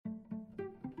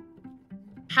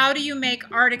How do you make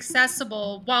art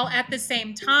accessible while at the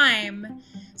same time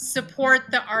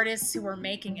support the artists who are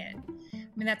making it? I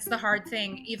mean, that's the hard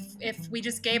thing. If we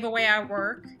just gave away our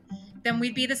work, then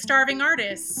we'd be the starving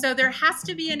artists. So there has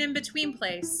to be an in-between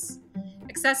place.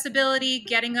 Accessibility,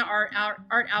 getting the art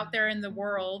out there in the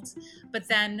world, but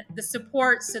then the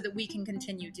support so that we can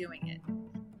continue doing it.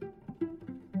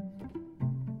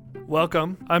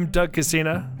 Welcome. I'm Doug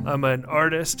Cassina. I'm an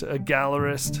artist, a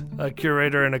gallerist, a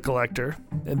curator, and a collector.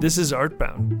 And this is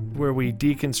Artbound, where we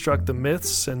deconstruct the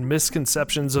myths and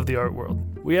misconceptions of the art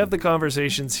world. We have the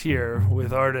conversations here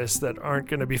with artists that aren't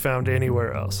going to be found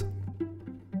anywhere else.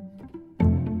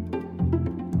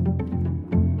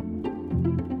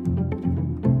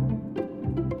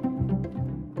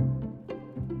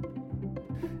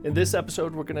 In this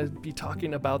episode, we're going to be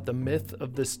talking about the myth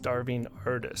of the starving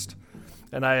artist.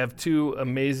 And I have two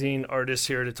amazing artists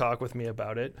here to talk with me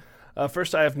about it.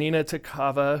 First, I have Nina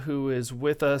Takava, who is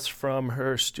with us from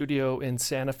her studio in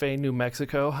Santa Fe, New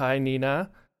Mexico. Hi, Nina.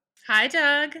 Hi,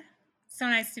 Doug. So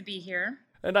nice to be here.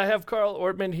 And I have Carl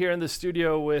Ortman here in the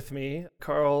studio with me.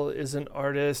 Carl is an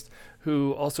artist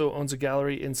who also owns a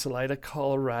gallery in Salida,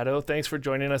 Colorado. Thanks for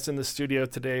joining us in the studio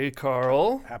today,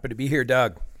 Carl. Happy to be here,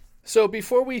 Doug. So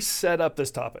before we set up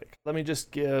this topic, let me just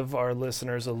give our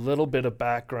listeners a little bit of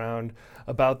background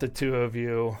about the two of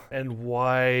you and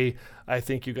why I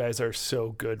think you guys are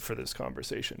so good for this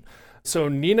conversation. So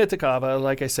Nina Takava,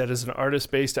 like I said, is an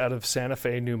artist based out of Santa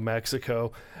Fe, New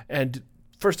Mexico. And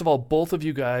first of all, both of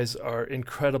you guys are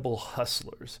incredible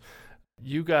hustlers.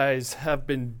 You guys have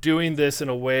been doing this in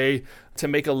a way to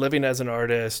make a living as an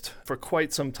artist for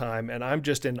quite some time. And I'm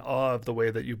just in awe of the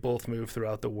way that you both move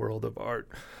throughout the world of art.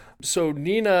 So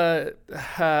Nina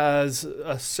has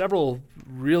several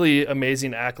really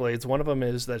amazing accolades. One of them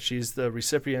is that she's the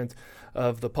recipient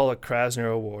of the Pollock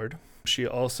Krasner Award. She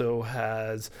also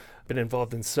has been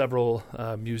involved in several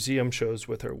museum shows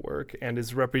with her work and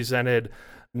is represented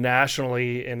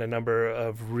nationally in a number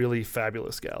of really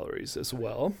fabulous galleries as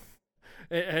well.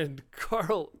 And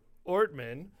Carl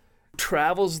Ortman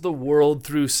travels the world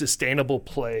through sustainable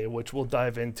play, which we'll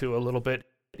dive into a little bit.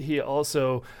 He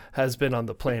also has been on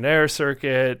the plein air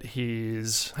circuit.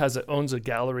 Owns a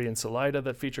gallery in Salida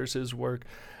that features his work.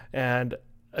 And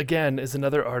again, is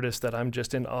another artist that I'm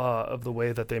just in awe of the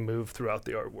way that they move throughout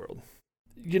the art world.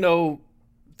 You know,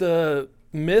 the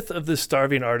myth of the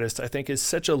starving artist, I think, is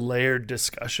such a layered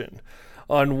discussion.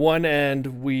 On one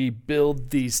end, we build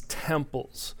these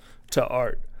temples to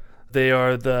art. They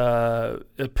are the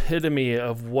epitome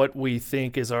of what we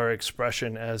think is our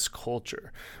expression as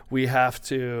culture. We have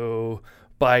to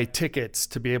buy tickets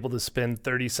to be able to spend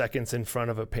 30 seconds in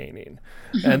front of a painting.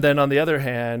 And then on the other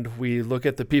hand, we look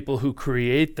at the people who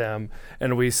create them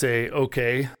and we say,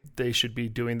 okay, they should be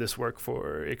doing this work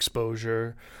for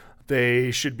exposure.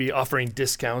 They should be offering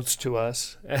discounts to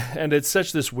us. And it's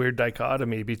such this weird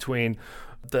dichotomy between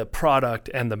the product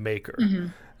and the maker. Mm-hmm.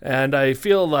 And I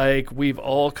feel like we've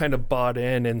all kind of bought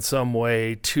in some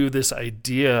way to this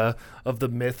idea of the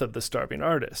myth of the starving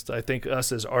artist. I think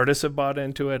us as artists have bought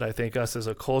into it. I think us as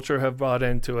a culture have bought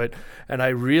into it. And I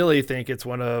really think it's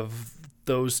one of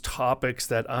those topics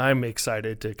that I'm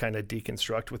excited to kind of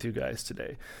deconstruct with you guys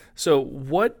today. So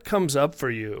what comes up for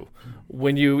you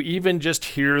when you even just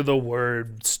hear the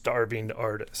word starving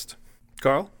artist?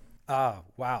 Carl?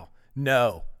 Wow.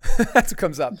 No. That's what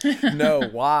comes up. No,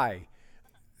 why?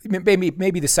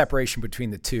 Maybe the separation between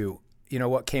the two. You know,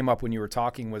 what came up when you were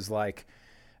talking was like,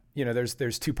 you know,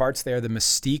 there's two parts there. The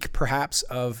mystique, perhaps,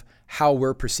 of how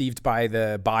we're perceived by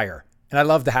the buyer. And I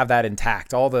love to have that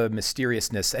intact, all the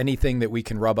mysteriousness, anything that we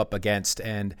can rub up against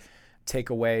and take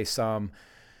away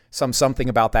something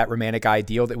about that romantic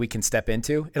ideal that we can step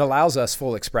into. It allows us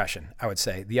full expression, I would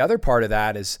say. The other part of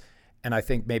that is, and I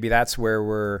think maybe that's where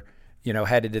we're, you know,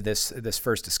 headed to this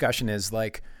first discussion, is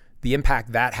like, the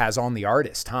impact that has on the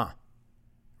artist,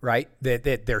 right?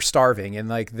 That they're starving and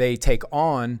like they take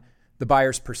on the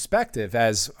buyer's perspective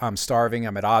as I'm starving,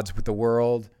 I'm at odds with the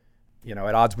world, you know,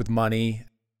 at odds with money.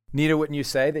 Nita, wouldn't you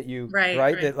say that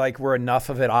right? That like we're enough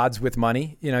of at odds with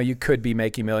money? You know, you could be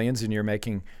making millions and you're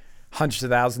making hundreds of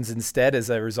thousands instead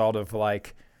as a result of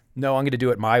like, no, I'm going to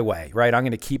do it my way, right? I'm going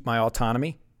to keep my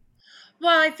autonomy.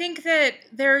 Well, I think that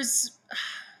there's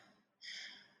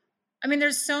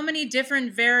so many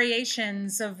different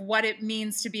variations of what it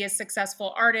means to be a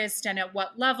successful artist and at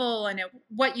what level and at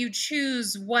what you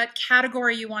choose, what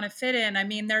category you want to fit in. I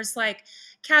mean, there's like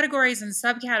categories and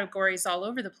subcategories all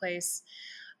over the place.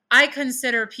 I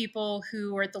consider people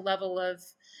who are at the level of,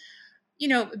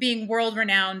 being world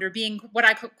renowned or being what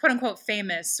I quote unquote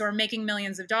famous or making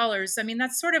millions of dollars. I mean,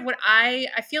 that's sort of what I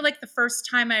feel like the first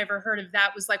time I ever heard of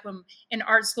that was like when in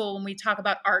art school, when we talk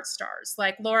about art stars,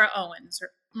 like Laura Owens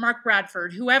or Mark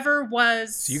Bradford, whoever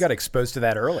was. So you got exposed to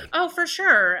that early. Oh, for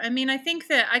sure. I mean, I think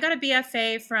that I got a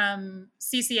BFA from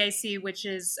CCAC, which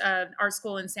is an art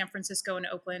school in San Francisco and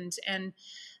Oakland. And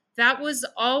that was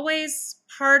always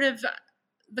part of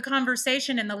the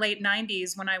conversation in the late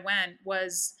 90s when I went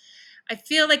was, I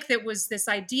feel like there was this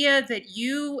idea that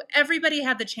everybody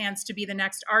had the chance to be the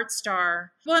next art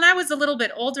star. Well, and I was a little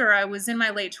bit older. I was in my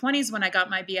late 20s when I got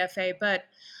my BFA, but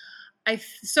I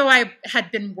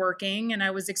had been working and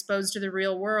I was exposed to the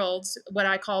real world, what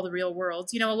I call the real world.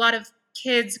 A lot of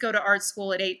kids go to art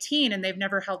school at 18 and they've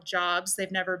never held jobs.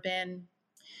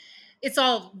 It's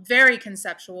all very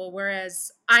conceptual,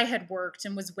 whereas I had worked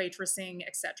and was waitressing,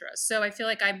 etc. So I feel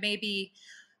like I maybe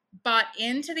bought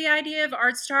into the idea of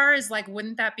art star is like,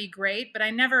 wouldn't that be great? But I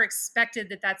never expected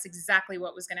that that's exactly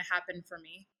what was going to happen for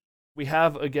me. We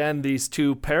have, again, these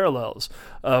two parallels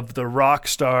of the rock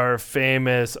star,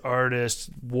 famous artist,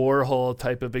 Warhol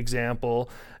type of example.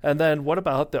 And then what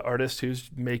about the artist who's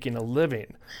making a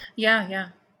living?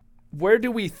 Yeah. Where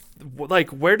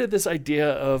did this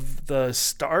idea of the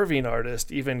starving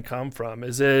artist even come from?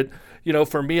 Is it,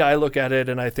 for me, I look at it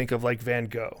and I think of like Van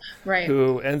Gogh, right,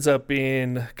 who ends up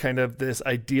being kind of this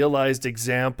idealized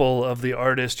example of the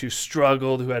artist who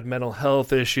struggled, who had mental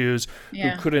health issues,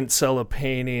 who couldn't sell a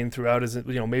painting throughout his,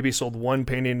 maybe sold one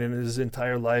painting in his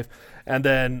entire life. And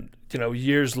then,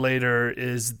 years later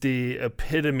is the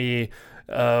epitome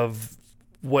of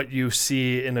what you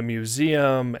see in a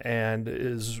museum, and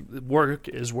his work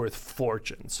is worth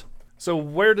fortunes. So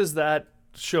where does that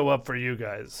show up for you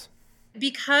guys?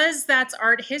 Because that's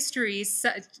art history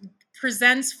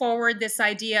presents forward this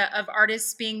idea of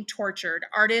artists being tortured,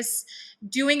 artists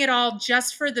doing it all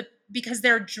just because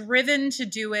they're driven to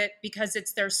do it, because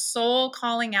it's their soul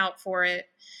calling out for it.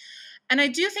 And I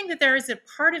do think that there is a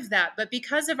part of that, but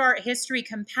because of art history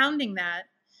compounding that,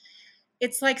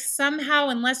 it's like somehow,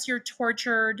 unless you're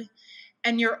tortured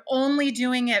and you're only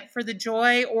doing it for the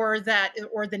joy or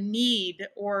the need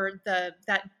or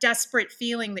that desperate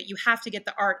feeling that you have to get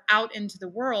the art out into the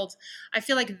world, I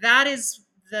feel like that is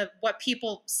what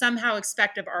people somehow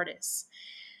expect of artists.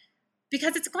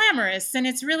 Because it's glamorous and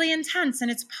it's really intense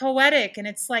and it's poetic and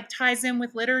it's like ties in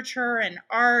with literature and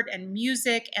art and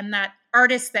music and that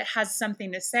artist that has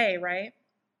something to say, right?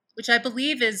 Which I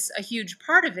believe is a huge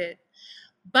part of it.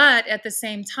 But at the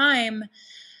same time,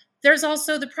 there's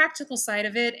also the practical side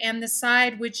of it and the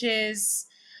side which is,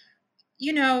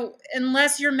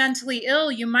 unless you're mentally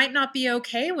ill, you might not be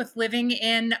okay with living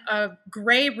in a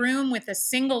gray room with a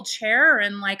single chair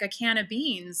and like a can of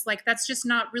beans. Like that's just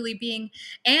not really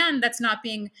that's not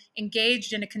being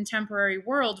engaged in a contemporary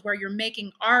world where you're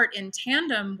making art in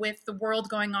tandem with the world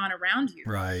going on around you.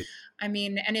 Right. I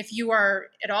mean, and if you are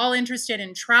at all interested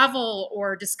in travel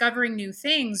or discovering new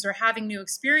things or having new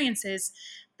experiences,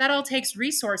 that all takes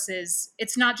resources.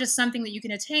 It's not just something that you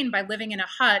can attain by living in a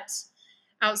hut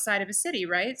outside of a city,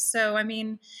 right? So, I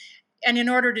mean, and in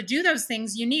order to do those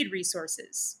things, you need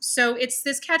resources. So it's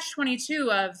this catch-22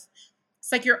 of,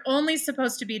 it's like you're only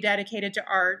supposed to be dedicated to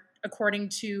art according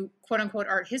to quote unquote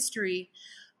art history.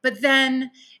 But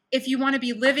then if you want to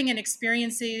be living and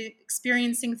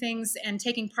experiencing things and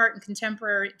taking part in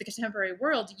the contemporary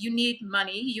world, you need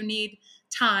money, you need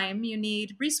time, you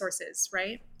need resources,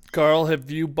 right? Carl, have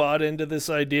you bought into this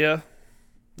idea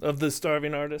of the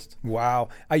starving artist? Wow.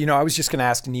 I was just going to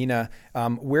ask Nina,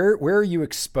 where are you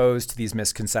exposed to these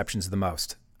misconceptions the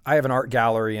most? I have an art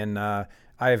gallery and I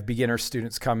have beginner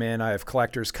students come in, I have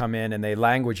collectors come in and they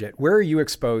language it. Where are you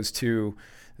exposed to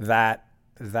that?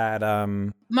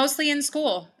 Mostly in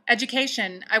school,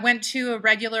 education. I went to a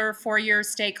regular 4-year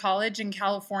state college in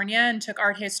California and took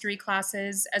art history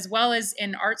classes as well as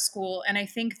in art school. And I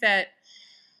think that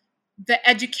the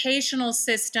educational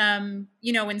system,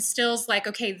 instills like,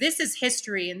 okay, this is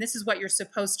history and this is what you're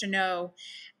supposed to know.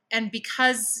 And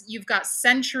because you've got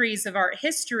centuries of art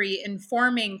history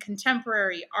informing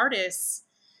contemporary artists,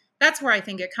 that's where I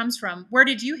think it comes from. Where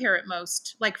did you hear it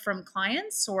most? Like from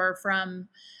clients or from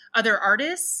other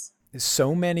artists?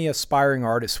 So many aspiring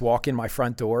artists walk in my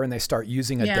front door and they start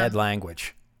using a dead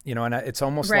language. And it's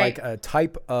almost like a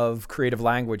type of creative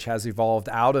language has evolved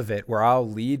out of it where I'll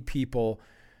lead people,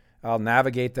 I'll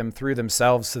navigate them through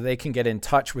themselves so they can get in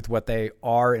touch with what they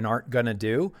are and aren't going to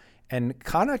do and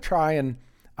kind of try and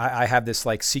I have this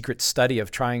like secret study of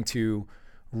trying to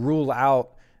rule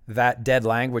out that dead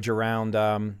language around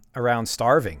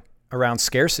starving. around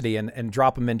scarcity and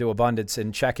drop them into abundance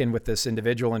and check in with this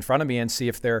individual in front of me and see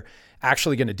if they're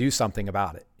actually going to do something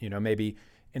about it. Maybe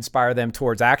inspire them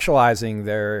towards actualizing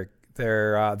their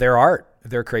art,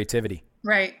 their creativity.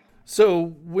 Right.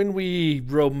 So when we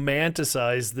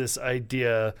romanticize this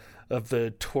idea of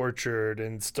the tortured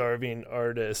and starving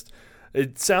artist,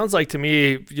 it sounds like to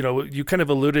me, you kind of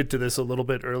alluded to this a little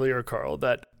bit earlier, Carl,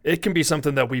 that it can be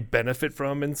something that we benefit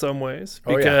from in some ways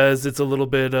because it's a little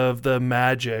bit of the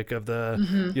magic of the,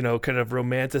 kind of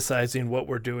romanticizing what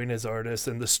we're doing as artists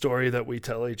and the story that we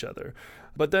tell each other.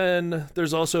 But then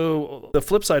there's also the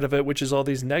flip side of it, which is all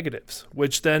these negatives,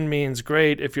 which then means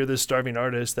great if you're this starving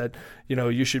artist that,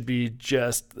 you should be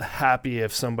just happy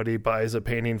if somebody buys a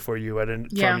painting from you at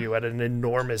an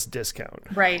enormous discount.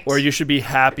 Right. Or you should be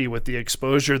happy with the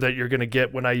exposure that you're going to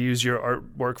get when I use your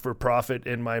artwork for profit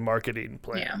in my marketing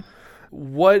plan. Yeah.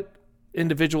 What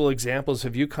individual examples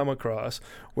have you come across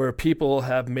where people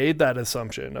have made that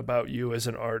assumption about you as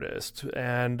an artist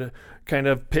and kind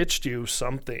of pitched you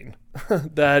something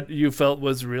that you felt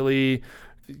was really,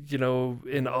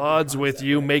 in odds with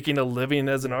you making a living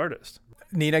as an artist?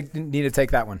 Nina,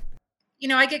 take that one.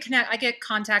 I get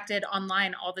contacted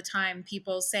online all the time,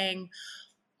 people saying,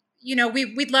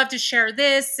 we'd love to share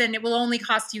this and it will only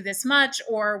cost you this much,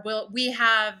 or we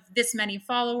have this many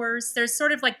followers. There's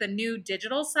sort of like the new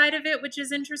digital side of it, which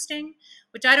is interesting,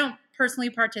 which I don't personally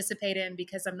participate in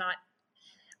because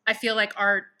I feel like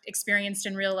art experienced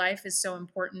in real life is so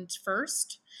important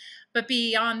first. But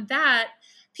beyond that,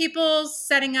 people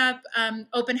setting up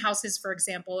open houses, for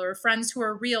example, or friends who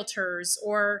are realtors,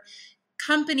 or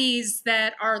companies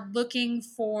that are looking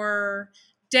for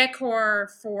decor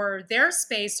for their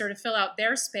space or to fill out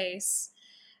their space.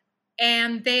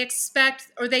 And they expect,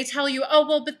 or they tell you, oh,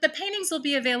 well, but the paintings will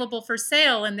be available for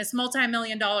sale in this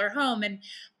multi-million-dollar home. And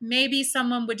maybe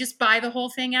someone would just buy the whole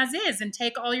thing as is and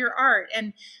take all your art.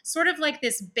 And sort of like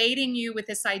this baiting you with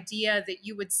this idea that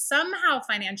you would somehow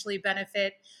financially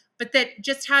benefit, but that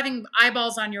just having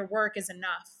eyeballs on your work is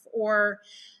enough. Or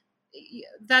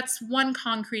that's one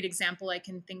concrete example I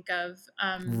can think of.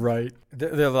 Right.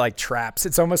 They're like traps.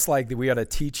 It's almost like we ought to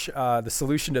teach the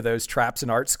solution to those traps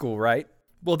in art school, right?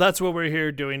 Well, that's what we're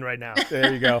here doing right now.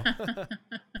 There you go.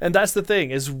 And that's the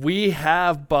thing, is we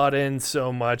have bought in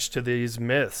so much to these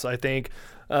myths. I think,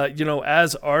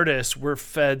 as artists, we're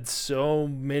fed so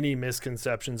many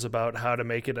misconceptions about how to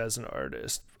make it as an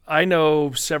artist. I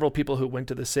know several people who went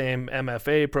to the same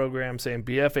MFA program, same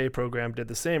BFA program, did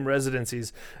the same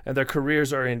residencies, and their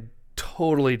careers are in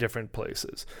totally different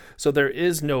places. So there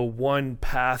is no one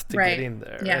path to getting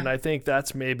there. Yeah. And I think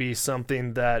that's maybe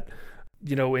something that,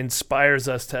 inspires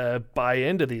us to buy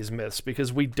into these myths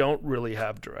because we don't really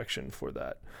have direction for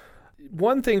that.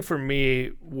 One thing for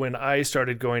me, when I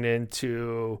started going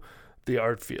into the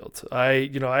art field, I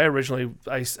originally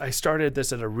started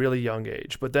this at a really young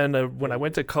age, but then when I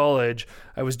went to college,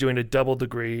 I was doing a double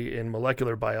degree in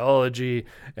molecular biology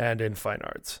and in fine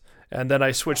arts. And then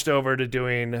I switched over to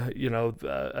doing,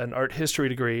 an art history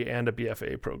degree and a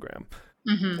BFA program.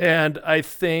 Mm-hmm. And I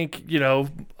think,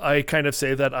 I kind of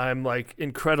say that I'm like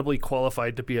incredibly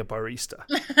qualified to be a barista.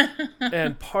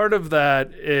 And part of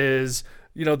that is,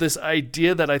 this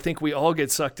idea that I think we all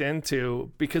get sucked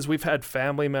into because we've had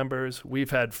family members, we've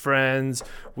had friends,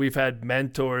 we've had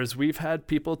mentors, we've had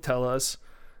people tell us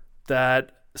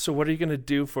that, so what are you going to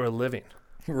do for a living?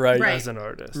 Right. As an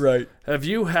artist. Right. Have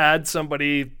you had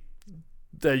somebody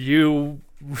that you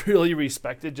really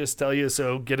respected just tell you,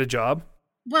 so get a job?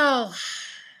 Well,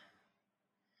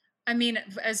 I mean,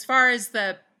 as far as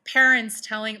the parents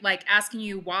asking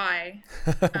you why.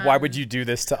 Why would you do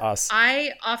this to us?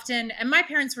 I often, and my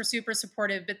parents were super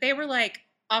supportive, but they were like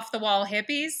off the wall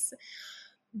hippies.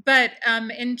 But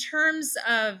in terms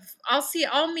of,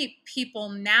 I'll meet people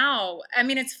now. I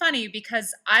mean, it's funny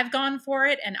because I've gone for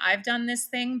it and I've done this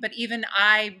thing, but even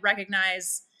I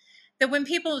recognize that when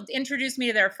people introduce me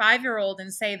to their 5-year-old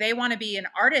and say they want to be an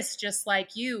artist just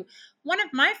like you, one of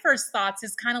my first thoughts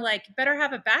is kind of like, you better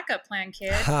have a backup plan,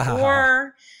 kid,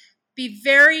 or be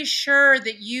very sure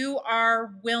that you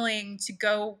are willing to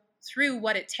go through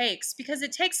what it takes, because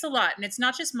it takes a lot. And it's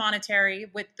not just monetary,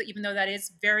 even though that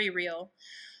is very real,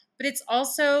 but it's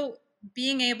also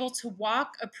being able to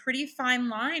walk a pretty fine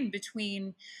line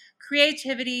between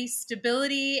creativity,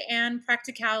 stability, and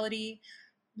practicality,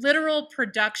 literal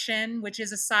production, which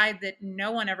is a side that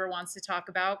no one ever wants to talk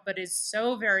about, but is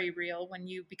so very real when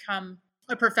you become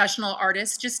a professional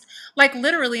artist, just like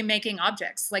literally making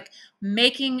objects, like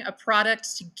making a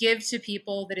product to give to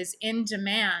people that is in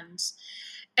demand.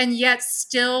 and yet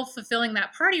still fulfilling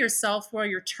that part of yourself where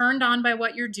you're turned on by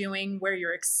what you're doing, where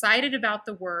you're excited about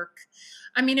the work.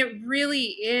 I mean, it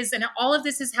really is. And all of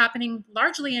this is happening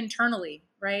largely internally,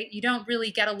 right? You don't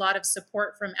really get a lot of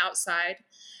support from outside.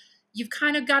 You've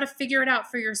kind of got to figure it out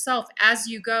for yourself as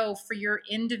you go for your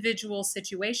individual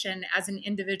situation as an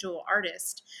individual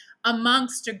artist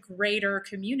amongst a greater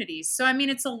community. So, I mean,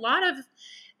 it's a lot of,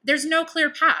 there's no clear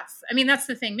path. I mean, that's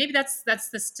the thing. Maybe that's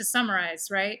this to summarize,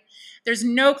 right? There's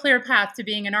no clear path to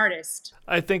being an artist.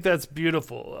 I think that's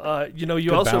beautiful. You Good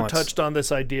also balance. touched on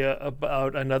this idea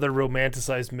about another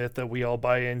romanticized myth that we all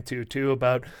buy into too,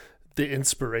 about the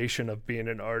inspiration of being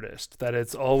an artist, that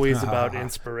it's always about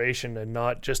inspiration and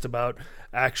not just about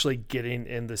actually getting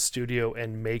in the studio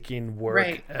and making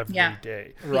work every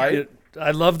day. Right.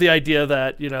 I love the idea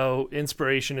that,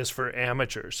 inspiration is for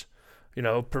amateurs.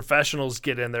 Professionals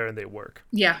get in there and they work.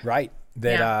 Yeah. Right.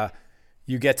 That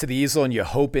you get to the easel and you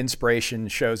hope inspiration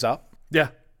shows up. Yeah.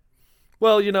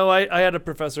 Well, I had a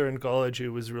professor in college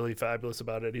who was really fabulous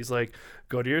about it. He's like,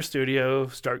 go to your studio,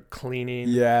 start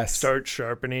cleaning, start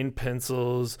sharpening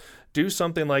pencils, do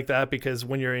something like that, because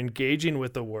when you're engaging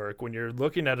with the work, when you're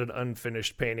looking at an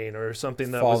unfinished painting or something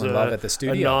that was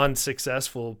a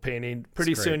non-successful painting,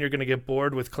 pretty soon you're going to get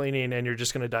bored with cleaning and you're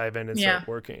just going to dive in and start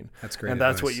working. That's great. And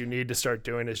that's what you need to start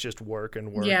doing, is just work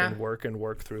and work and work and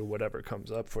work through whatever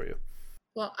comes up for you.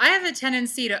 Well, I have a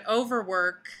tendency to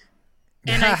overwork.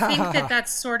 And I think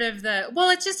that's sort of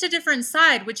it's just a different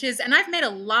side, which is, and I've made a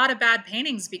lot of bad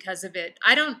paintings because of it.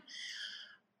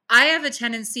 I have a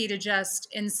tendency to just,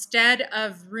 instead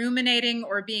of ruminating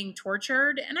or being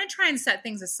tortured, and I try and set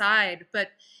things aside, but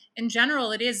in general,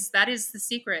 that is the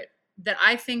secret that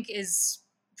I think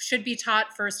should be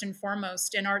taught first and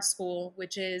foremost in art school,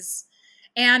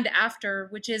 and after,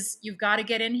 which is you've got to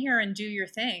get in here and do your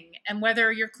thing. And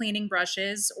whether you're cleaning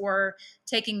brushes or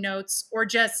taking notes or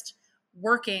just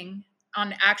working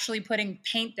on actually putting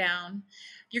paint down,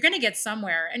 you're going to get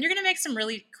somewhere, and you're going to make some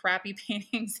really crappy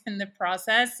paintings in the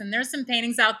process. And there's some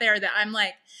paintings out there that I'm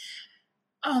like,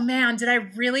 oh man, did I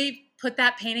really put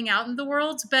that painting out in the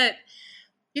world? But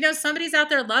somebody's out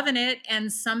there loving it, and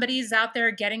somebody's out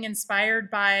there getting inspired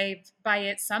by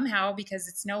it somehow, because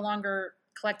it's no longer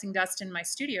collecting dust in my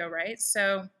studio, right?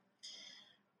 So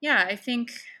yeah, I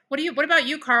think, what about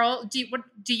you, Carl? Do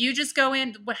you just go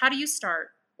in, how do you start?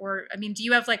 Or, I mean, do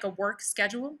you have like a work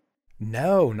schedule?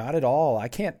 No, not at all. I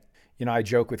can't, I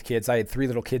joke with kids. I had 3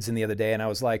 little kids in the other day, and I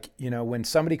was like, when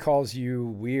somebody calls you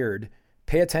weird,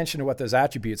 pay attention to what those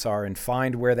attributes are and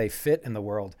find where they fit in the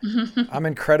world. I'm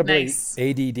incredibly Nice.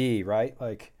 ADD, right?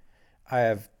 Like, I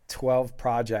have 12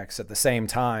 projects at the same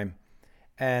time.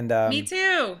 And Me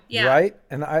too. Yeah. Right?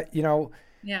 And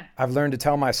I've learned to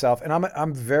tell myself, and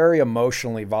I'm very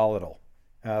emotionally volatile.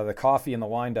 The coffee and the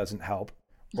wine doesn't help.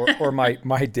 or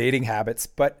my dating habits.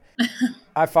 But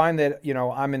I find that,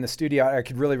 I'm in the studio. I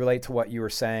could really relate to what you were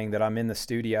saying, that I'm in the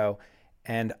studio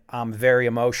and I'm very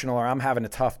emotional, or I'm having a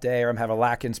tough day, or I'm having a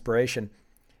lack of inspiration.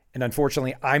 And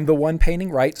unfortunately, I'm the one painting,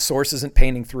 right? Source isn't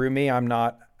painting through me. I'm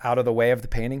not out of the way of the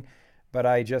painting. But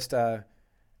I just,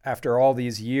 after all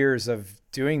these years of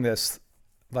doing this,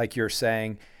 like you're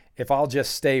saying, if I'll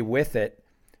just stay with it,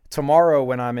 tomorrow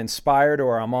when I'm inspired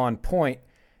or I'm on point,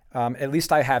 at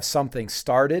least I have something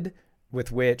started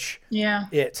with which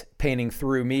it painting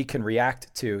through me can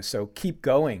react to. So keep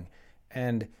going.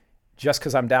 And just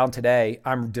because I'm down today,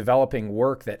 I'm developing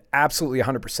work that absolutely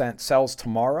 100% sells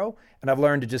tomorrow. And I've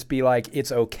learned to just be like,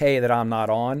 it's okay that I'm not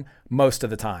on most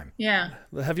of the time. Yeah.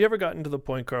 Have you ever gotten to the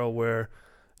point, Carl, where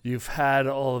you've had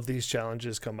all of these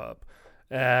challenges come up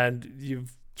and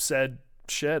you've said,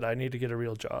 shit, I need to get a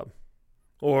real job?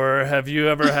 Or have you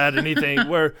ever had anything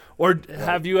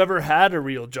have you ever had a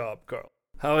real job, Carl?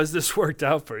 How has this worked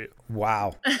out for you?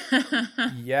 Wow.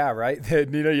 Yeah, right.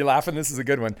 You're laughing. This is a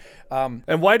good one.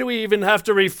 And why do we even have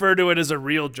to refer to it as a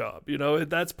real job?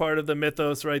 That's part of the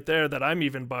mythos right there that I'm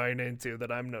even buying into,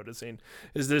 that I'm noticing,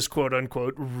 is this quote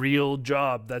unquote real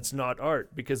job that's not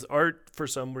art, because art for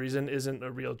some reason isn't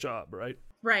a real job, right?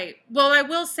 Right. Well, I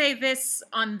will say this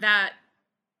on that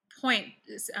point,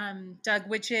 Doug,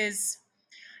 which is,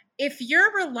 if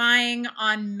you're relying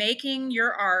on making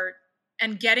your art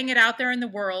and getting it out there in the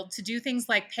world to do things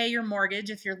like pay your mortgage,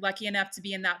 if you're lucky enough to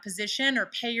be in that position, or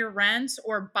pay your rent,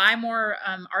 or buy more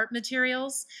art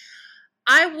materials,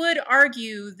 I would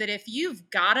argue that if you've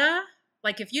gotta,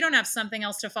 if you don't have something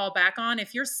else to fall back on,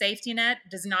 if your safety net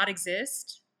does not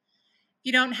exist,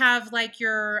 you don't have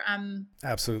your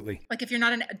absolutely, if you're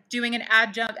not doing an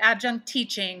adjunct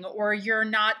teaching, or you're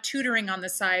not tutoring on the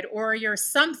side, or you're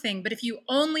something, but if you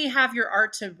only have your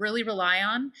art to really rely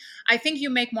on, I think you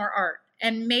make more art.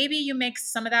 And maybe you make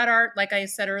some of that art, like I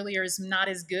said earlier, is not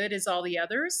as good as all the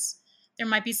others. There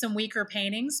might be some weaker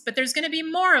paintings, but there's going to be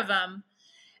more of them.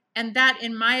 And that,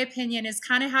 in my opinion, is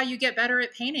kind of how you get better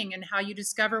at painting and how you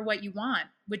discover what you want,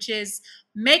 which is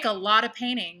make a lot of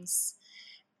paintings.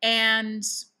 And,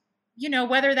 you know,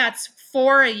 whether that's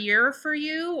 4 a year for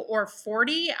you or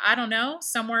 40, I don't know,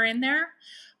 somewhere in there.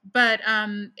 But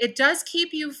it does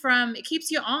keep you it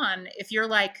keeps you on if you're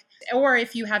like, or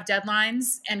if you have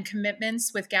deadlines and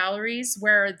commitments with galleries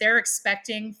where they're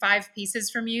expecting 5 pieces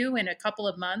from you in a couple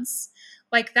of months,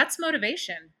 like that's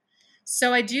motivation.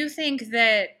 So I do think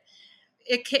that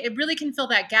it really can fill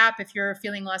that gap if you're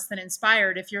feeling less than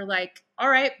inspired. If you're like, all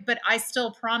right, but I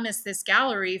still promised this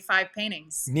gallery 5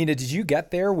 paintings. Nina, did you get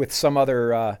there with some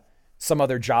other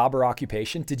job or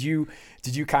occupation? Did you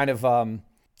kind of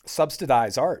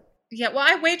subsidize art? Yeah, well,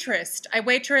 I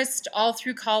waitressed all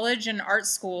through college and art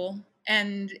school,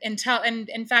 and in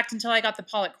fact until I got the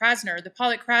Pollock Krasner. The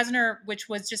Pollock Krasner, which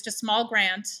was just a small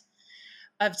grant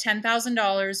of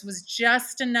 $10,000, was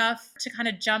just enough to kind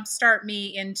of jumpstart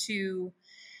me into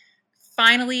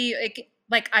finally,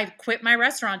 like I quit my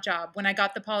restaurant job when I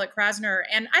got the Pollock Krasner,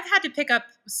 and I've had to pick up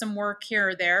some work here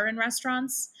or there in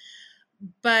restaurants,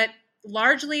 but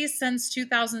largely since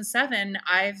 2007,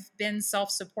 I've been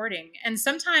self-supporting. And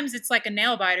sometimes it's like a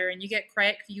nail biter and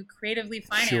you creatively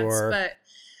finance, Sure. but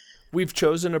We've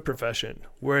chosen a profession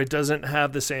where it doesn't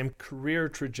have the same career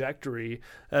trajectory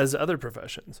as other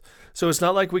professions. So it's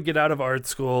not like we get out of art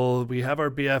school, we have our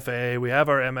BFA, we have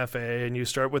our MFA, and you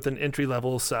start with an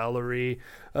entry-level salary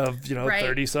of, Right.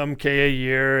 30 some K a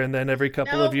year, and then every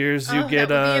couple of years you get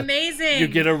that would be amazing. you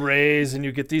get a raise and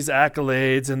you get these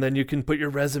accolades, and then you can put your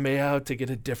resume out to get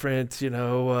a different,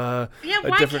 Yeah,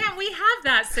 why can't we have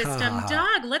that system?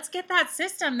 Doug, let's get that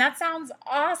system. That sounds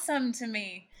awesome to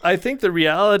me. I think the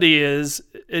reality is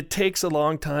it takes a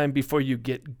long time before you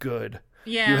get good.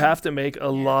 Yeah. You have to make a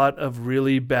lot of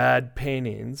really bad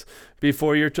paintings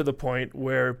before you're to the point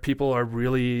where people are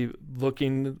really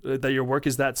looking that your work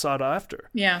is that sought after.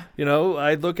 Yeah.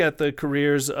 I look at the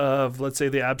careers of, let's say,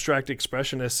 the abstract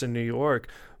expressionists in New York.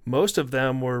 Most of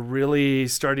them were really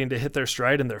starting to hit their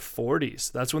stride in their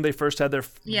 40s. That's when they first had their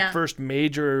first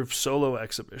major solo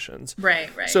exhibitions. Right.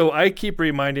 So I keep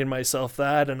reminding myself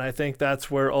that, and I think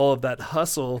that's where all of that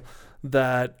hustle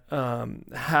that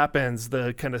happens,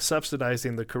 the kind of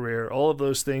subsidizing the career, all of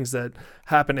those things that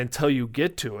happen until you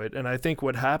get to it. And I think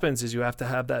what happens is you have to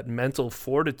have that mental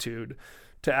fortitude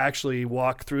to actually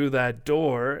walk through that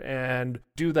door and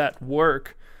do that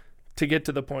work to get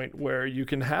to the point where you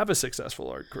can have a successful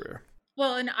art career.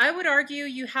 Well, and I would argue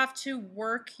you have to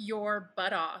work your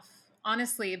butt off,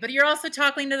 honestly. But you're also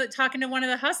talking to one of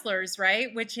the hustlers,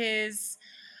 right? Which is,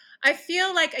 I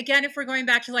feel like, again, if we're going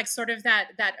back to like sort of that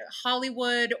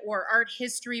Hollywood or art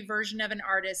history version of an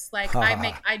artist, like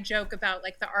I joke about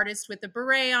like the artist with the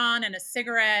beret on and a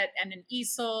cigarette and an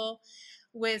easel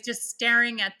with just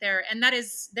staring at there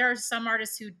are some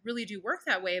artists who really do work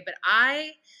that way, but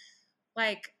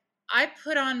I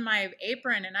put on my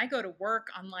apron and I go to work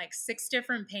on like 6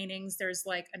 different paintings. There's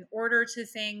like an order to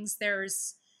things.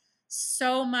 There's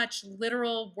so much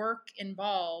literal work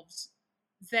involved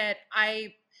that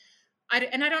I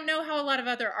don't know how a lot of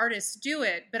other artists do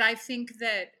it, but I think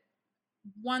that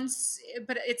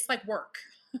but it's like work.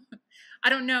 I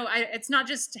don't know. It's not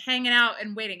just hanging out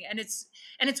and waiting, and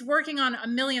it's working on a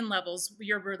million levels.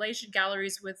 Your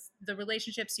galleries, with the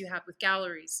relationships you have with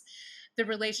galleries, the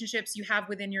relationships you have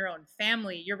within your own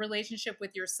family, your relationship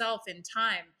with yourself in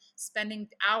time, spending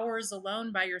hours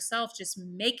alone by yourself, just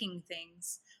making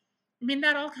things. I mean,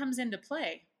 that all comes into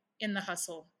play in the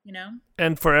hustle,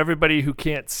 And for everybody who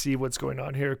can't see what's going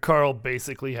on here, Carl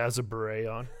basically has a beret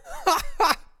on.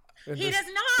 He does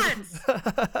not.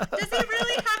 Does he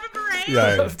really have a beret?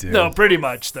 Yeah, I do. No, pretty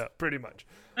much, though. Pretty much.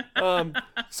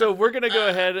 So we're going to go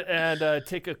ahead and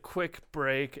take a quick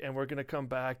break, and we're going to come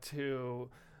back to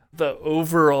the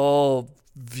overall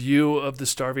view of the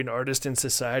starving artist in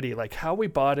society, like how we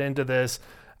bought into this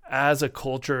as a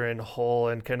culture in whole,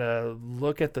 and kind of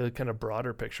look at the kind of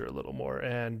broader picture a little more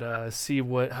and see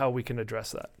how we can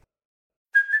address that.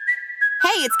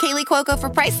 Hey, it's Kaylee Cuoco for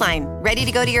Priceline. Ready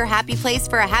to go to your happy place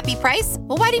for a happy price?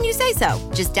 Well, why didn't you say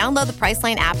so? Just download the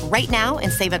Priceline app right now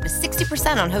and save up to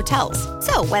 60% on hotels.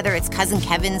 So whether it's Cousin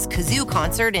Kevin's Kazoo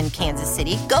Concert in Kansas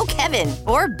City, go Kevin,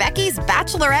 or Becky's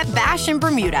Bachelorette Bash in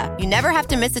Bermuda, you never have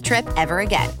to miss a trip ever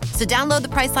again. So download the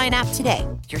Priceline app today.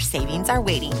 Your savings are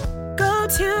waiting. Go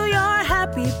to your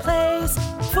happy place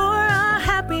for a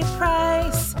happy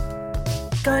price.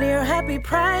 Go to your happy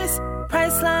price,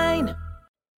 Priceline.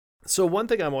 So one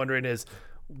thing I'm wondering is,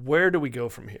 where do we go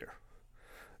from here?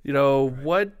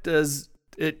 What does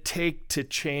it take to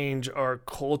change our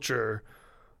culture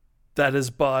that is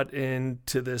bought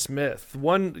into this myth?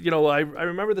 One, I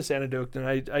remember this anecdote,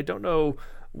 and I don't know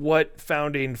what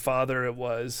founding father it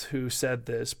was who said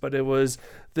this, but it was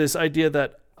this idea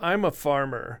that I'm a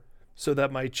farmer so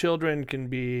that my children can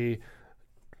be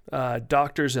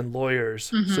doctors and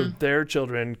lawyers, so their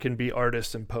children can be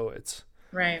artists and poets.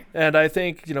 Right. And I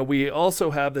think, we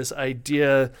also have this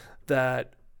idea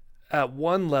that at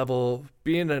one level,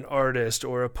 being an artist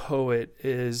or a poet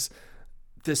is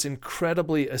this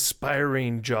incredibly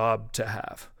aspiring job to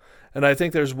have. And I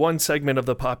think there's one segment of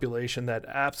the population that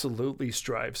absolutely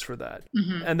strives for that.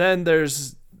 And then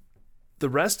there's the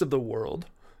rest of the world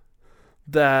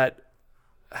that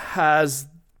has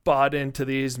bought into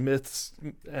these myths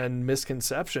and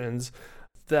misconceptions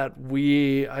that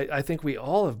I think we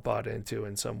all have bought into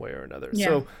in some way or another. Yeah.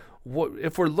 So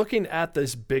if we're looking at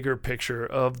this bigger picture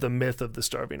of the myth of the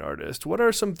starving artist, what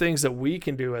are some things that we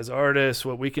can do as artists,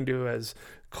 what we can do as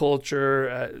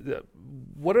culture?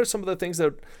 What are some of the things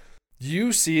that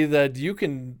you see that you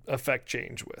can affect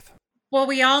change with? Well,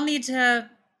 we all need to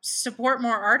support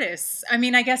more artists. I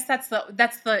mean, I guess that's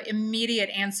the immediate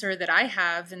answer that I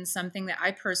have, and something that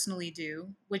I personally do,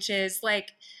 which is like,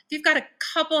 if you've got a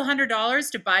couple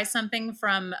 $100 to buy something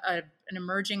from an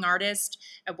emerging artist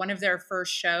at one of their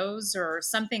first shows or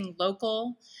something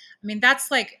local, I mean,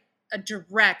 that's like a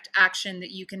direct action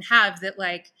that you can have, that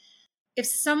like, if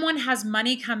someone has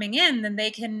money coming in, then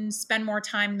they can spend more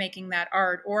time making that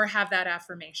art or have that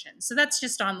affirmation. So that's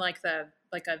just on like a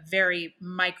very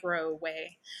micro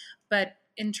way. But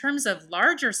in terms of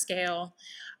larger scale,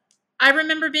 I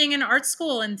remember being in art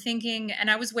school and thinking,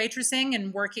 and I was waitressing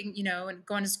and working, and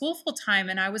going to school full time.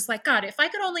 And I was like, God, if I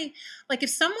could only, like, if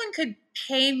someone could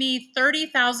pay me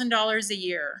 $30,000 a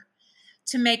year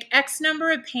to make X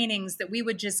number of paintings that we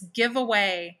would just give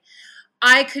away,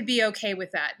 I could be okay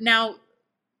with that. Now,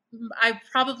 I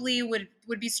probably would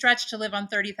be stretched to live on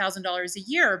 $30,000 a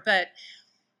year, but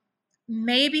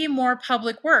maybe more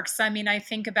public works. I mean, I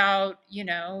think about,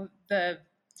 the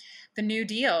New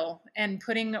Deal and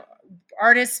putting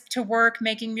artists to work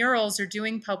making murals or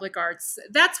doing public arts.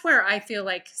 That's where I feel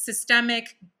like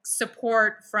systemic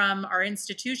support from our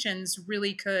institutions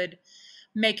really could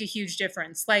make a huge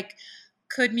difference. Like,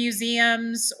 could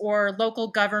museums or local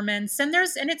governments, and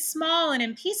it's small and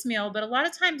in piecemeal, but a lot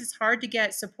of times it's hard to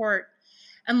get support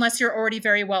unless you're already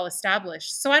very well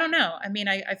established. So I don't know. I mean,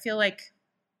 I feel like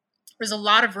there's a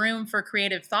lot of room for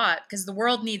creative thought because the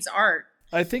world needs art.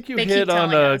 I think you hit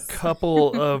on a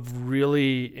couple of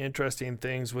really interesting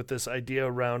things with this idea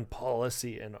around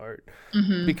policy and art,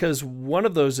 because one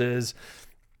of those is,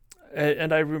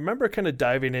 and I remember kind of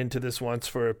diving into this once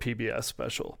for a PBS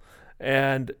special,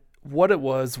 and what it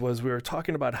was we were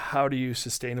talking about how do you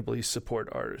sustainably support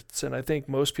arts. And I think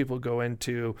most people go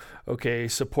into, okay,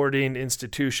 supporting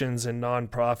institutions and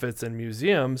nonprofits and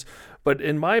museums. But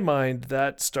in my mind,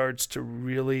 that starts to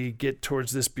really get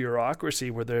towards this bureaucracy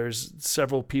where there's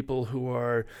several people who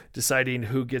are deciding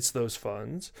who gets those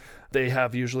funds. They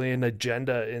have usually an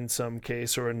agenda in some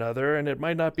case or another, and it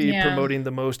might not be promoting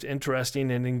the most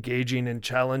interesting and engaging and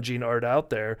challenging art out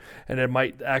there. And it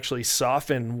might actually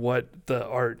soften what the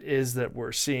art is that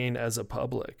we're seeing as a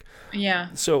public. Yeah.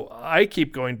 So I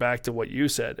keep going back to what you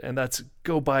said, and that's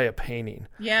go buy a painting.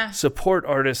 Yeah. Support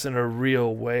artists in a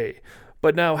real way.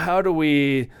 But now how do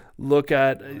we look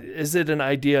at, is it an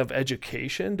idea of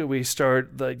education? Do we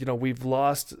start we've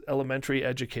lost elementary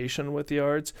education with the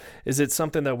arts. Is it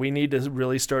something that we need to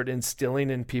really start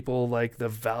instilling in people, like the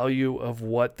value of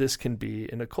what this can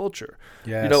be in a culture?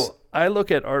 Yes. I look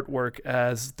at artwork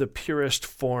as the purest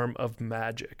form of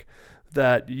magic,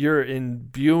 that you're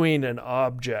imbuing an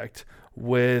object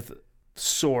with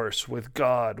source, with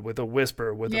God, with a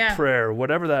whisper, with a prayer,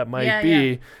 whatever that might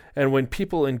be. And when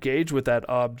people engage with that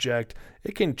object,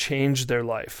 it can change their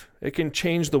life. It can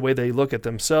change the way they look at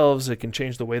themselves. It can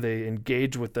change the way they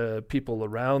engage with the people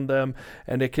around them.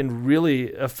 And it can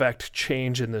really affect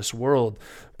change in this world.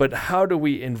 But how do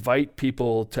we invite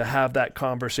people to have that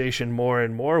conversation more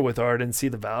and more with art and see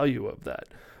the value of that?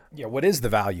 Yeah, what is the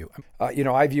value?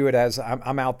 I view it as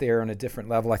I'm out there on a different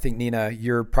level. I think, Nina,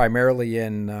 you're primarily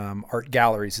in art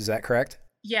galleries. Is that correct?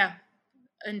 Yeah,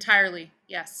 entirely.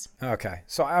 Yes. Okay.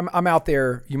 So I'm out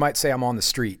there. You might say I'm on the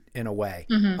street in a way.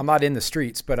 I'm not in the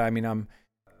streets, but I mean,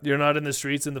 You're not in the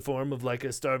streets in the form of like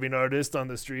a starving artist on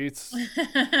the streets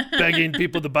begging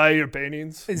people to buy your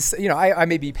paintings. I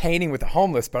may be painting with the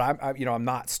homeless, but I'm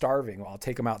not starving. I'll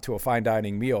take them out to a fine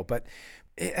dining meal. But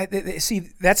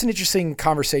see, that's an interesting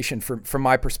conversation from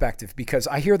my perspective, because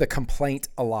I hear the complaint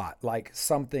a lot, like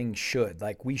something should,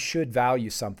 like we should value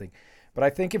something. But I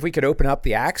think if we could open up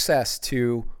the access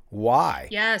to why.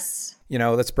 Yes.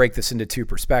 Let's break this into two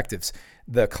perspectives.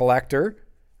 The collector,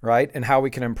 right? And how we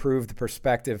can improve the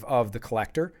perspective of the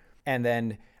collector. And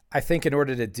then I think in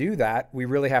order to do that, we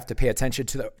really have to pay attention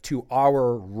to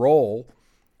our role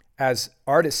as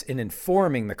artists in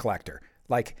informing the collector.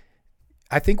 Like,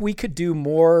 I think we could do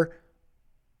more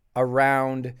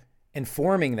around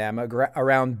informing them,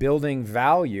 around building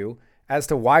value as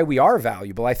to why we are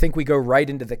valuable. I think we go right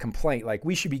into the complaint, like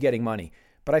we should be getting money.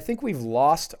 But I think we've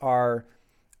lost our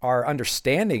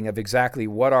understanding of exactly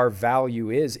what our value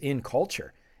is in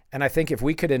culture. And I think if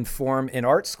we could inform in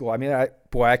art school,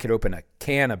 I could open a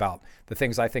can about the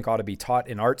things I think ought to be taught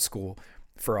in art school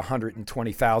for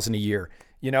 $120,000 a year,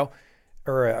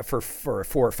 or for a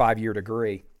 4 or 5 year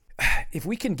degree. If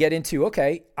we can get into,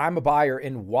 okay, I'm a buyer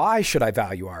and why should I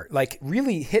value art? Like,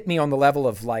 really hit me on the level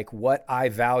of like what I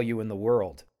value in the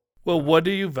world. Well, what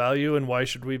do you value and why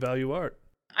should we value art?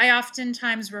 I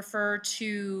oftentimes refer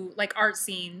to like art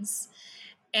scenes,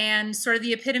 and sort of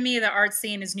the epitome of the art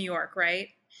scene is New York, right?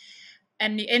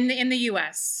 And in the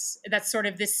US, that's sort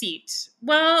of the seat.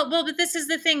 Well, but this is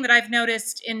the thing that I've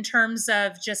noticed in terms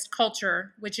of just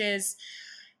culture, which is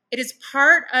it is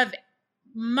part of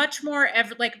much more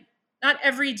not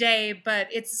every day, but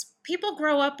it's people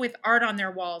grow up with art on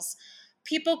their walls.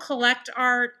 People collect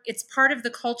art. It's part of the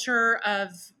culture of,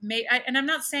 and I'm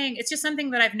not saying, it's just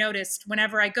something that I've noticed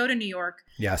whenever I go to New York.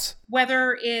 Yes.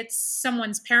 Whether it's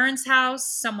someone's parents' house,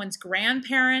 someone's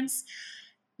grandparents,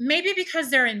 maybe because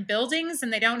they're in buildings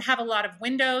and they don't have a lot of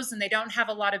windows and they don't have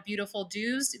a lot of beautiful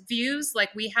views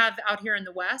like we have out here in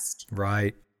the West.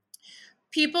 Right.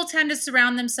 People tend to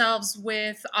surround themselves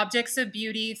with objects of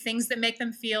beauty, things that make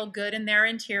them feel good in their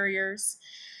interiors.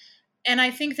 And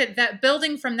I think that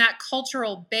building from that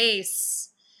cultural base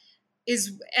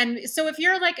and so if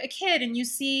you're like a kid and you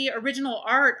see original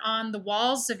art on the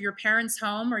walls of your parents'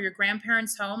 home or your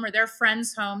grandparents' home or their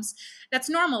friends' homes, that's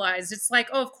normalized. It's like,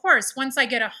 oh, of course, once I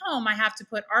get a home, I have to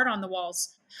put art on the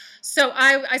walls. So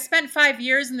I spent 5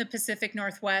 years in the Pacific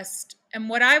Northwest. And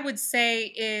what I would say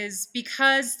is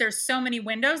because there's so many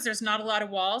windows, there's not a lot of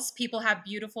walls, people have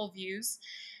beautiful views.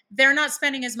 They're not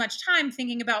spending as much time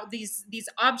thinking about these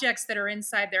objects that are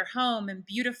inside their home and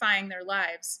beautifying their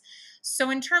lives.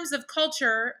 So in terms of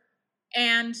culture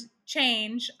and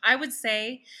change, I would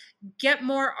say get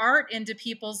more art into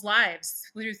people's lives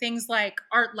through things like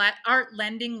art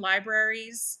lending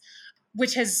libraries,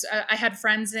 which I had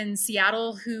friends in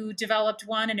Seattle who developed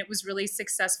one and it was really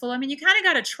successful. I mean, you kind of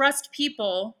got to trust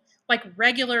people, like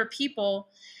regular people,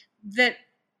 that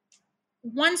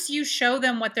once you show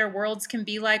them what their worlds can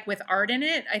be like with art in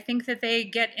it, I think that they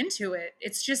get into it.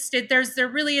 It's just, there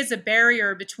really is a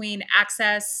barrier between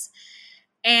access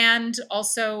and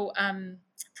also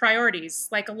priorities.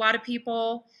 Like a lot of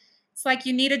people, it's like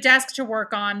you need a desk to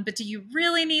work on, but do you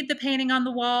really need the painting on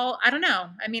the wall? I don't know.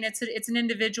 I mean, it's an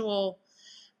individual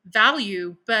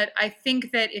value, but I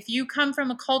think that if you come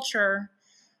from a culture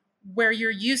where you're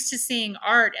used to seeing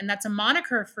art and that's a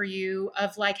moniker for you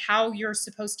of like how you're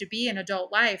supposed to be in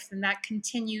adult life, and that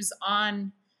continues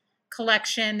on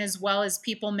collection as well as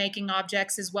people making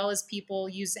objects as well as people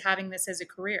having this as a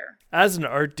career. As an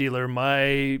art dealer,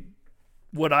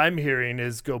 what I'm hearing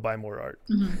is go buy more art.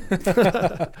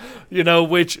 Mm-hmm.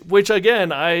 which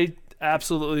again, I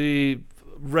absolutely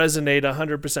resonate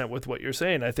 100% with what you're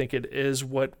saying. I think it is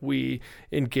what we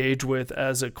engage with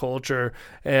as a culture.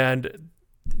 And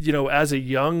as a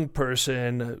young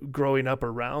person growing up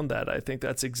around that, I think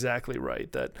that's exactly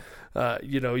right. That,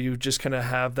 you just kind of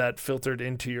have that filtered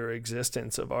into your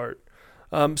existence of art.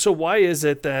 So why is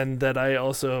it then that I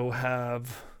also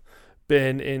have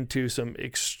been into some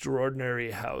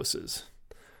extraordinary houses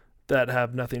that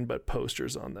have nothing but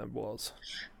posters on them walls?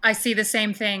 I see the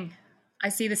same thing.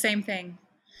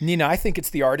 Nina, I think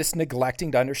it's the artist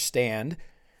neglecting to understand.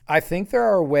 I think there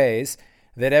are ways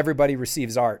that everybody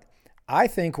receives art. I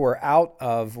think we're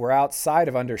outside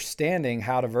of understanding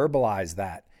how to verbalize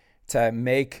that,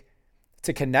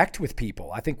 to connect with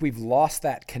people. I think we've lost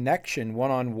that connection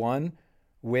one-on-one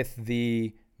with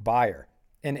the buyer.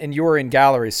 And you're in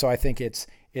galleries, so I think it's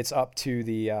up to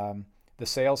the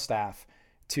sales staff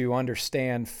to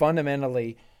understand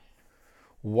fundamentally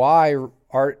why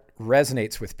art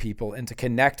resonates with people and to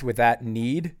connect with that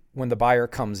need when the buyer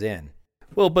comes in.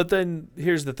 Well, but then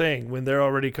here's the thing. When they're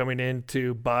already coming in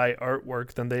to buy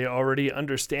artwork, then they already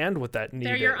understand what that need is.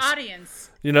 They're your audience.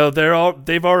 You know,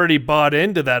 they've already bought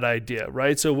into that idea,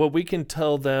 right? So what we can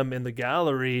tell them in the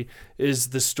gallery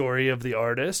is the story of the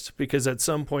artist, because at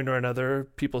some point or another,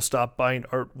 people stop buying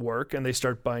artwork and they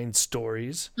start buying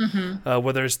stories.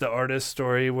 Whether it's the artist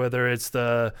story, whether it's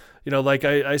the, you know, like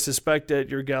I suspect at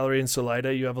your gallery in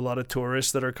Salida, you have a lot of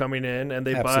tourists that are coming in and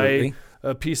they buy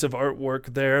a piece of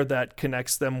artwork there that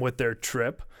connects them with their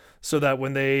trip, so that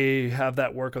when they have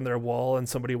that work on their wall and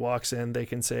somebody walks in, they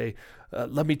can say,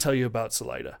 let me tell you about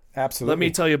Salida. Absolutely. Let me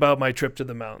tell you about my trip to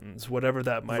the mountains, whatever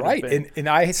that might have been. And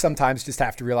I sometimes just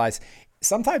have to realize,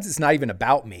 sometimes it's not even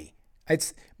about me.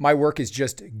 My work is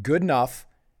just good enough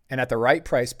and at the right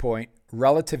price point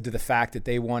relative to the fact that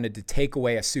they wanted to take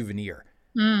away a souvenir,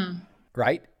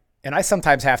 right? And I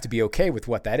sometimes have to be okay with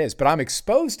what that is, but I'm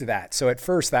exposed to that. So at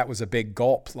first that was a big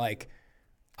gulp. Like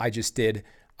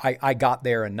I got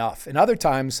there enough. And other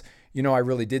times, you know, I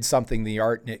really did something in the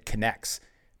art and it connects.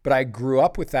 But I grew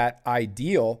up with that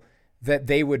ideal that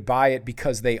they would buy it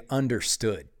because they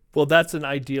understood. Well, that's an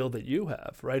ideal that you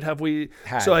have, right?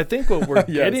 So I think what we're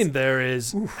getting there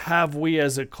is, have we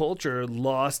as a culture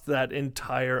lost that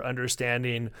entire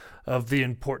understanding of the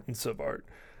importance of art?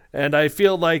 And I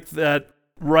feel like that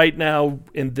right now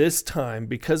in this time,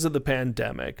 because of the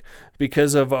pandemic,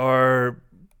 because of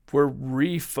we're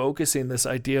refocusing this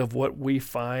idea of what we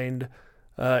find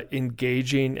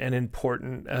engaging and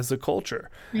important as a culture.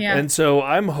 Yeah. And so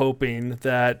I'm hoping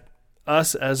that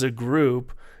us as a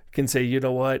group can say, you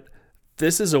know what,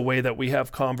 this is a way that we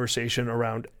have conversation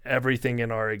around everything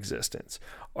in our existence.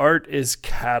 Art is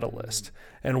catalyst,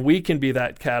 and we can be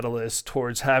that catalyst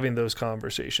towards having those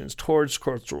conversations, towards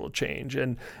cultural change,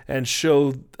 and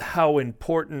show how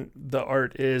important the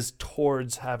art is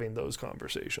towards having those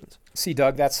conversations. See,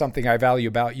 Doug, that's something I value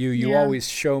about you. You always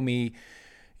show me,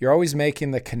 you're always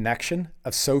making the connection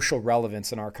of social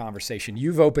relevance in our conversation.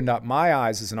 You've opened up my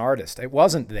eyes as an artist. It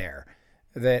wasn't there.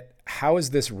 That how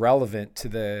is this relevant to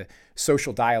the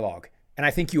social dialogue? And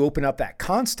I think you open up that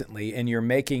constantly, and you're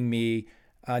making me,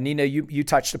 Nina, you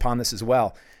touched upon this as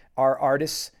well. Are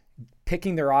artists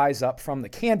picking their eyes up from the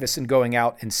canvas and going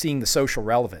out and seeing the social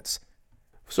relevance?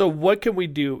 So what can we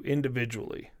do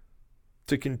individually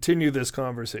to continue this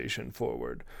conversation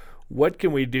forward? What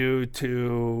can we do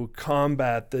to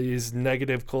combat these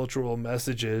negative cultural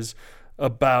messages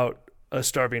about a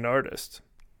starving artist?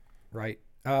 Right.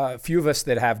 A few of us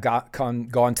that have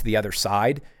gone to the other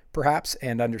side, perhaps,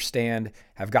 and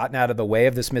have gotten out of the way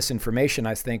of this misinformation,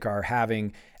 I think are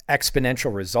having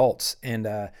exponential results. And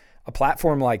a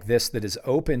platform like this that is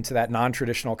open to that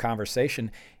non-traditional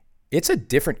conversation, it's a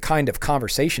different kind of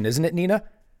conversation, isn't it, Nina?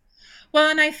 Well,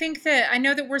 and I think that I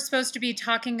know that we're supposed to be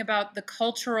talking about the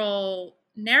cultural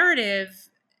narrative,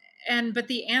 but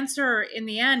the answer in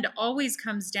the end always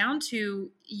comes down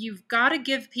to, you've got to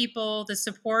give people the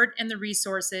support and the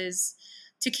resources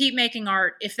to keep making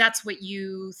art, if that's what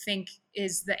you think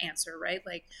is the answer, right?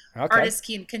 Like, artists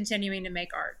keep continuing to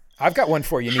make art. I've got one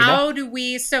for you, Nina. How do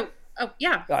we,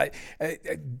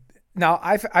 now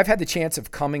I've had the chance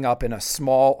of coming up in a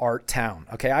small art town.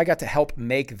 Okay. I got to help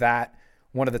make that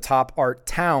one of the top art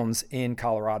towns in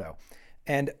Colorado.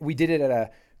 And we did it at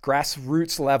a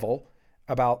grassroots level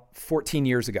about 14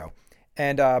 years ago.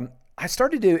 And I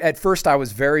started to, at first I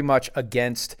was very much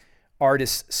against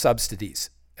artist subsidies.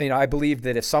 You know, I believed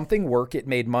that if something worked, it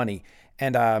made money.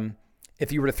 And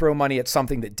if you were to throw money at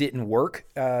something that didn't work,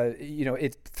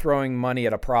 it's throwing money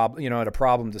at a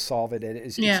problem to solve it.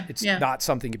 It's not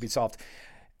something to be solved.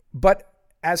 But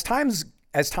as time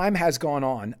has gone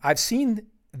on, I've seen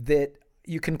that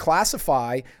you can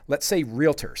classify, let's say,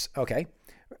 realtors,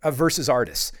 versus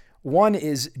artists. One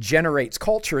generates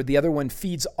culture. The other one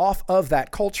feeds off of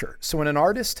that culture. So when an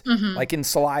artist, like in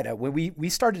Salida, when we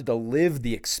started to live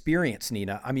the experience,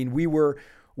 Nina, I mean, we were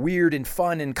weird and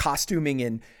fun and costuming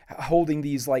and holding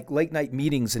these like late night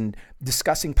meetings and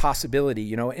discussing possibility,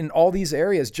 you know, in all these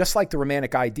areas, just like the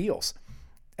romantic ideals.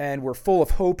 And we're full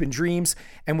of hope and dreams.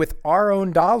 And with our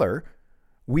own dollar,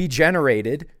 we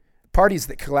generated parties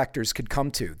that collectors could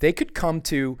come to. They could come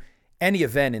to any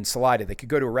event in Salida. They could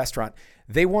go to a restaurant.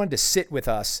 They wanted to sit with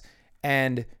us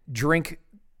and drink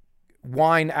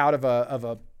wine out of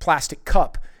a plastic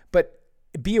cup, but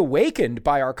be awakened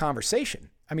by our conversation.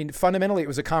 I mean, fundamentally, it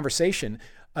was a conversation,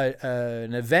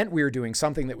 an event we were doing,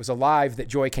 something that was alive that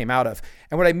joy came out of.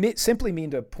 And what I simply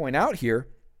mean to point out here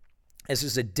is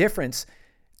there's a difference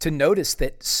to notice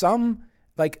that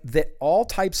all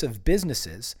types of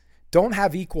businesses don't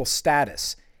have equal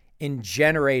status in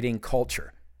generating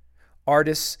culture.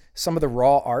 Artists, some of the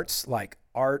raw arts like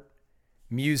art,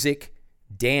 music,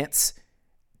 dance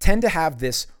tend to have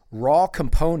this raw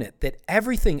component that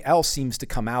everything else seems to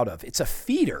come out of. It's a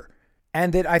feeder.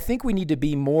 And that I think we need to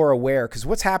be more aware, because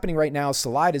what's happening right now,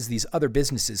 Salida, is these other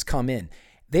businesses come in.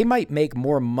 They might make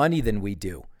more money than we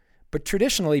do. But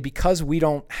traditionally, because we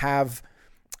don't have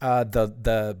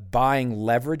the buying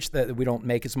leverage, that we don't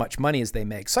make as much money as they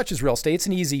make, such as real estate, it's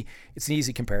an easy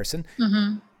comparison.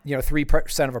 Mm-hmm.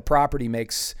 3% of a property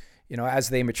makes, as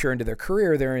they mature into their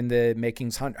career, they're in the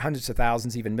makings hundreds of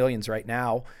thousands, even millions right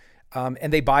now.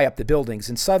 And they buy up the buildings,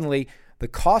 and suddenly the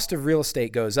cost of real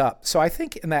estate goes up. So I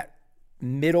think in that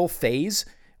middle phase,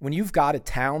 when you've got a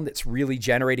town that's really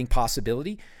generating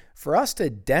possibility, for us to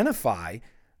identify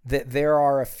that there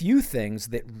are a few things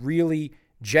that really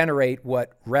generate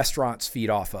what restaurants feed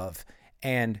off of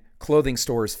and clothing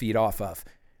stores feed off of,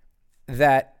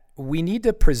 that we need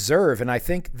to preserve. And I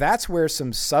think that's where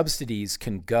some subsidies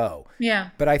can go. Yeah.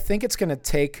 But I think it's going to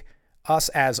take us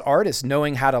as artists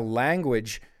knowing how to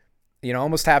language,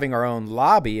 almost having our own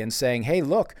lobby and saying, hey,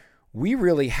 look, we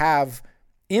really have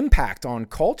impact on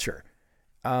culture.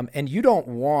 And you don't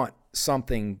want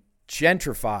something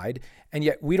gentrified, and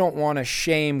yet we don't want to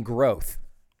shame growth.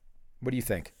 What do you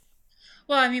think?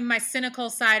 Well, I mean, my cynical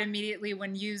side immediately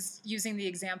when using the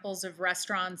examples of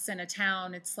restaurants in a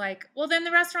town, it's like, well, then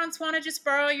the restaurants want to just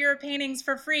borrow your paintings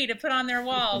for free to put on their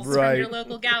walls from your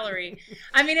local gallery.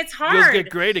 I mean, it's hard. You'll get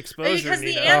great exposure, because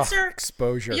Nina. the answer,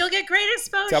 exposure. You'll get great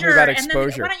exposure. Tell me about exposure.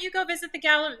 And then, why don't you go visit the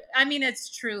gallery? I mean, it's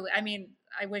true. I mean,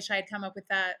 I wish I had come up with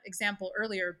that example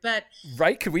earlier, but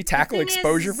right? Could we tackle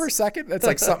exposure for a second? That's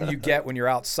like something you get when you're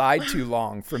outside too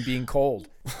long from being cold.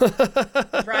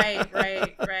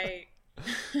 Right.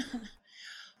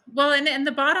 Well, and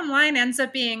the bottom line ends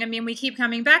up being, I mean, we keep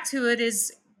coming back to it,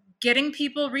 is getting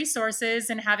people resources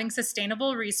and having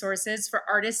sustainable resources for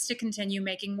artists to continue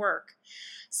making work.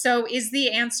 So is the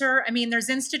answer, I mean, there's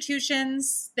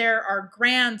institutions, there are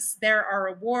grants, there are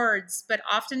awards, but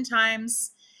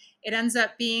oftentimes it ends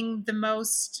up being the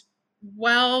most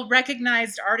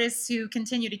well-recognized artists who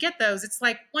continue to get those. It's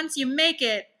like, once you make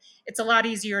it, it's a lot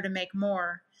easier to make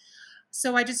more.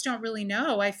 So I just don't really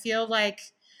know. I feel like,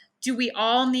 do we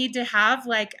all need to have,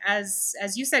 like, as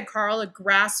you said, Carl, a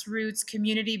grassroots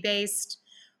community-based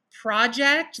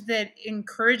project that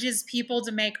encourages people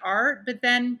to make art? But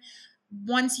then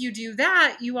once you do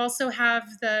that, you also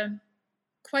have the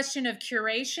question of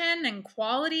curation and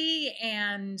quality.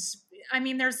 And I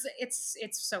mean, it's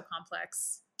so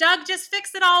complex. Doug, just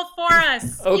fix it all for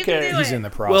us. Okay. You can do He's it. in the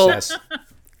process.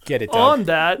 Get it, Doug. On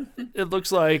that, it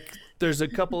looks like there's a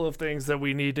couple of things that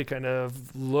we need to kind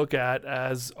of look at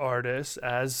as artists,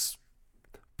 as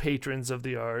patrons of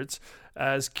the arts,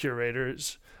 as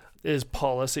curators, is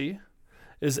policy,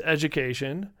 is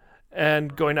education,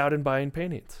 and going out and buying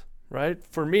paintings, right?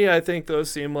 For me, I think those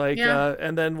seem like,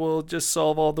 and then we'll just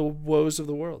solve all the woes of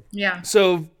the world. Yeah.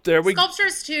 So there we go.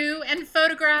 Sculptures too, and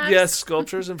photographs. Yes,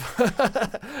 sculptures and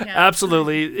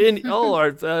absolutely in all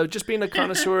art. Just being a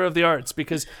connoisseur of the arts,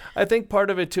 because I think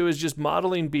part of it too is just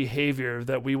modeling behavior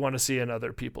that we want to see in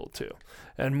other people too,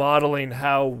 and modeling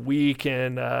how we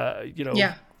can,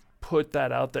 put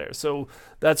that out there. So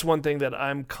that's one thing that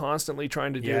I'm constantly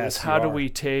trying to do is how do we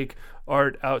take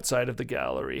art outside of the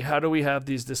gallery? How do we have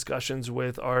these discussions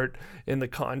with art in the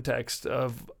context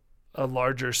of a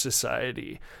larger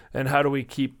society? And how do we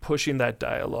keep pushing that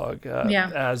dialogue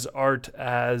as art,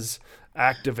 as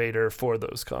activator for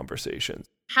those conversations?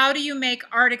 How do you make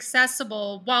art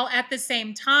accessible while at the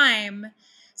same time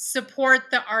support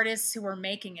the artists who are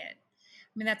making it?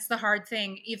 I mean, that's the hard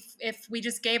thing. If we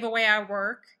just gave away our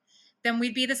work, then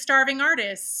we'd be the starving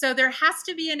artists. So there has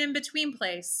to be an in-between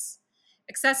place.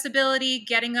 Accessibility,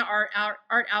 getting the art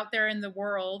out there in the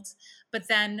world, but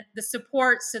then the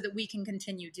support so that we can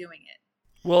continue doing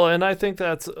it. Well, and I think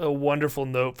that's a wonderful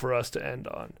note for us to end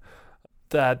on.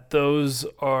 That those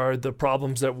are the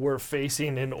problems that we're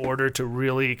facing in order to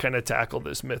really kind of tackle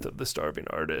this myth of the starving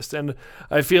artist. And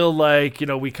I feel like,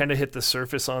 we kind of hit the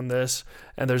surface on this,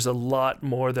 and there's a lot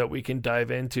more that we can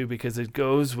dive into because it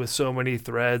goes with so many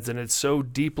threads and it's so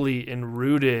deeply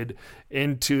enrooted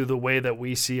into the way that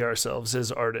we see ourselves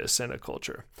as artists in a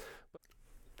culture.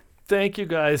 Thank you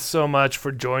guys so much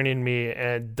for joining me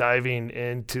and diving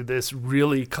into this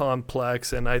really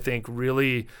complex and I think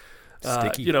really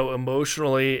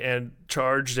emotionally and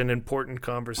charged and important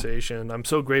conversation. I'm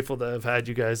so grateful to have had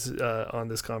you guys on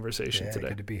this conversation today.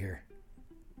 Good to be here.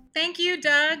 Thank you,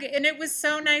 Doug. And it was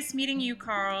so nice meeting you,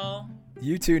 Carl.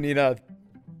 You too, Nina.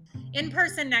 In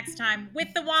person next time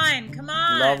with the wine. Come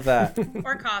on. Love that.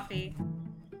 Or coffee.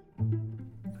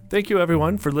 Thank you,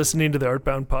 everyone, for listening to the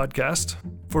Artbound podcast.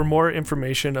 For more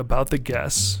information about the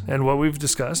guests and what we've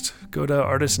discussed, go to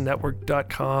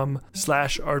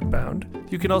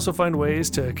artistnetwork.com/artbound. You can also find ways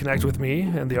to connect with me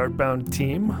and the Artbound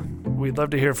team. We'd love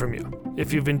to hear from you.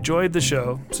 If you've enjoyed the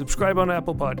show, subscribe on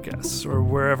Apple Podcasts or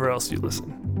wherever else you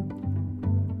listen.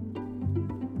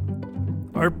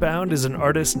 Artbound is an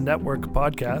Artist Network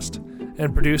podcast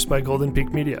and produced by Golden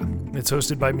Peak Media. It's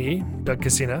hosted by me, Doug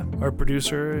Cassina. Our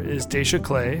producer is Dacia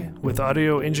Clay, with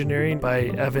audio engineering by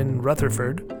Evan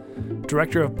Rutherford.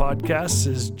 Director of podcasts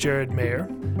is Jared Mayer.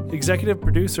 Executive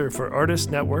producer for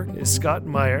Artist Network is Scott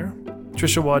Meyer.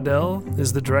 Trisha Waddell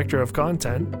is the director of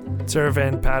content. Sarah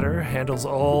Van Patter handles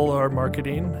all our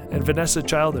marketing, and Vanessa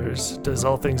Childers does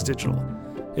all things digital.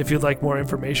 If you'd like more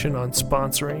information on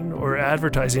sponsoring or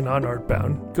advertising on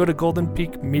Artbound, go to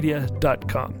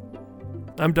goldenpeakmedia.com.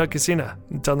 I'm Doug Cassina.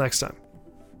 Until next time.